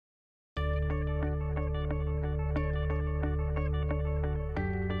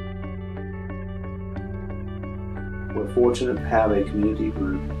We're fortunate to have a community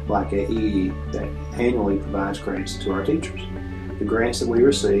group like AEE that annually provides grants to our teachers. The grants that we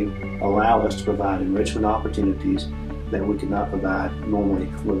receive allow us to provide enrichment opportunities that we could not provide normally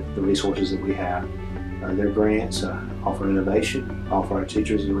with the resources that we have. Their grants offer innovation, offer our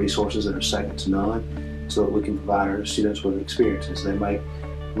teachers the resources that are second to none, so that we can provide our students with experiences that make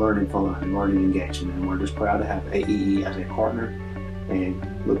learning fun and learning engagement. And we're just proud to have AEE as a partner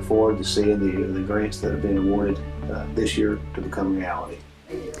and look forward to seeing the grants that have been awarded this year to become reality.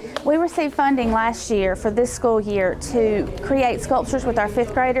 We received funding last year for this school year to create sculptures with our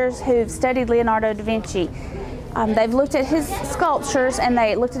 5th graders who've studied Leonardo da Vinci. They've looked at his sculptures and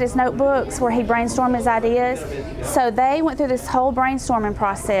they looked at his notebooks where he brainstormed his ideas. So they went through this whole brainstorming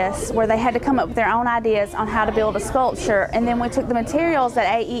process where they had to come up with their own ideas on how to build a sculpture. And then we took the materials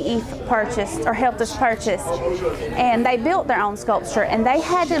that AEE purchased or helped us purchase, and they built their own sculpture. And they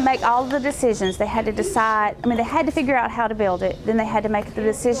had to make all of the decisions. They had to decide, they had to figure out how to build it. Then they had to make the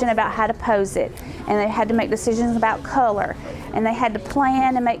decision about how to pose it. And they had to make decisions about color. And they had to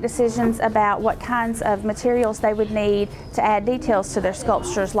plan and make decisions about what kinds of materials they would need to add details to their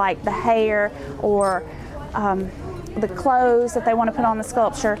sculptures, like the hair or the clothes that they want to put on the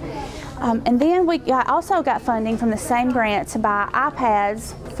sculpture. And then we also got funding from the same grant to buy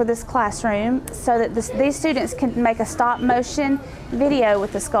iPads for this classroom so that these students can make a stop motion video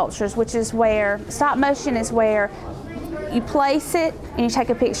with the sculptures, which is where, stop motion is where you place it and you take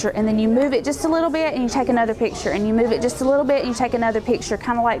a picture, and then you move it just a little bit and you take another picture, and you move it just a little bit and you take another picture,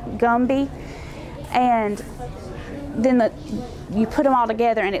 kind of like Gumby. And then you put them all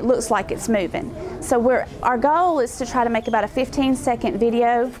together and it looks like it's moving. So our goal is to try to make about a 15-second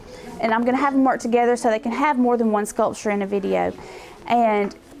video, and I'm going to have them work together so they can have more than one sculpture in a video.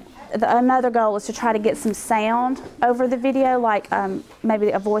 And another goal is to try to get some sound over the video, like maybe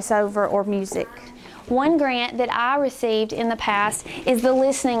a voiceover or music. One grant that I received in the past is the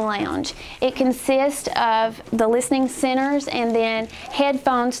Listening Lounge. It consists of the listening centers and then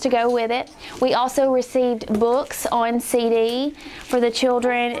headphones to go with it. We also received books on CD for the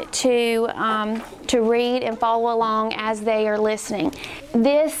children to read and follow along as they are listening.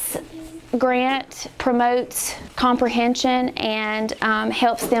 This grant promotes comprehension and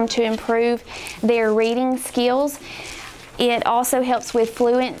helps them to improve their reading skills. It also helps with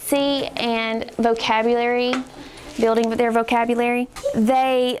fluency and vocabulary, building their vocabulary.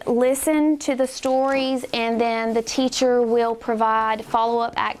 They listen to the stories, and then the teacher will provide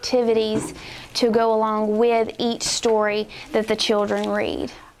follow-up activities to go along with each story that the children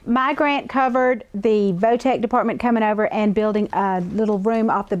read. My grant covered the VOTEC department coming over and building a little room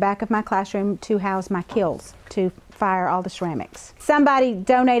off the back of my classroom to house my kilns, to fire all the ceramics. Somebody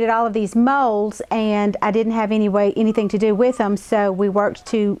donated all of these molds, and I didn't have anything to do with them, so we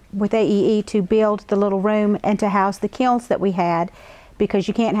worked with AEE to build the little room and to house the kilns that we had, because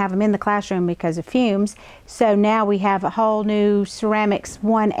you can't have them in the classroom because of fumes. So now we have a whole new ceramics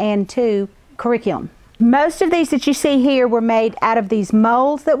 1 and 2 curriculum. Most of these that you see here were made out of these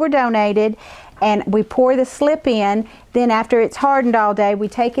molds that were donated, and we pour the slip in. Then after it's hardened all day, we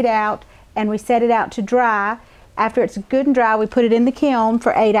take it out and we set it out to dry. After it's good and dry, we put it in the kiln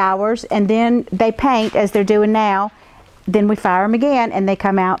for 8 hours, and then they paint as they're doing now. Then we fire them again, and they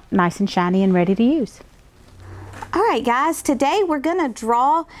come out nice and shiny and ready to use. All right, guys, today we're going to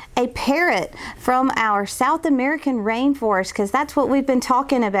draw a parrot from our South American rainforest, because that's what we've been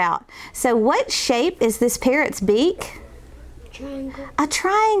talking about. So what shape is this parrot's beak? Triangle. A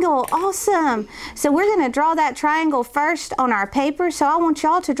triangle. Awesome. So we're going to draw that triangle first on our paper. So I want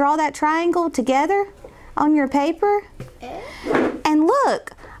y'all to draw that triangle together on your paper. And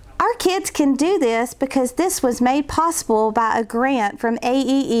look, our kids can do this because this was made possible by a grant from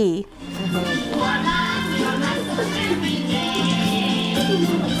AEE.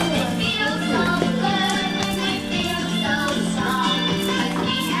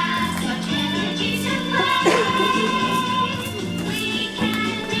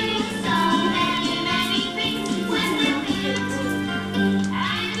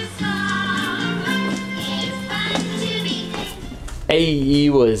 AEE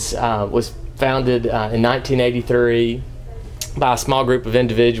was founded in 1983 by a small group of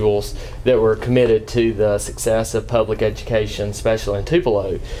individuals that were committed to the success of public education, especially in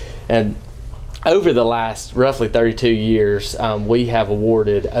Tupelo. And over the last roughly 32 years, we have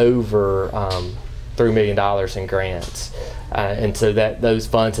awarded over $3 million in grants. And so those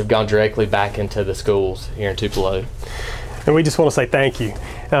funds have gone directly back into the schools here in Tupelo. And we just want to say thank you.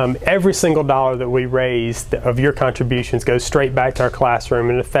 Every single dollar that we raise of your contributions goes straight back to our classroom,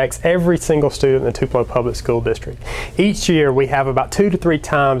 and it affects every single student in the Tupelo Public School District. Each year we have about 2 to 3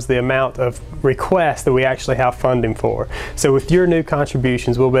 times the amount of requests that we actually have funding for. So with your new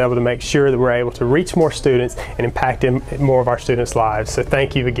contributions, we'll be able to make sure that we're able to reach more students and impact more of our students' lives. So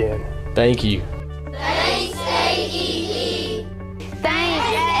thank you again. Thank you. Thanks, AEE. Thanks,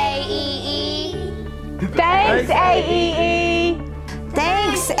 AEE. Thanks, AEE.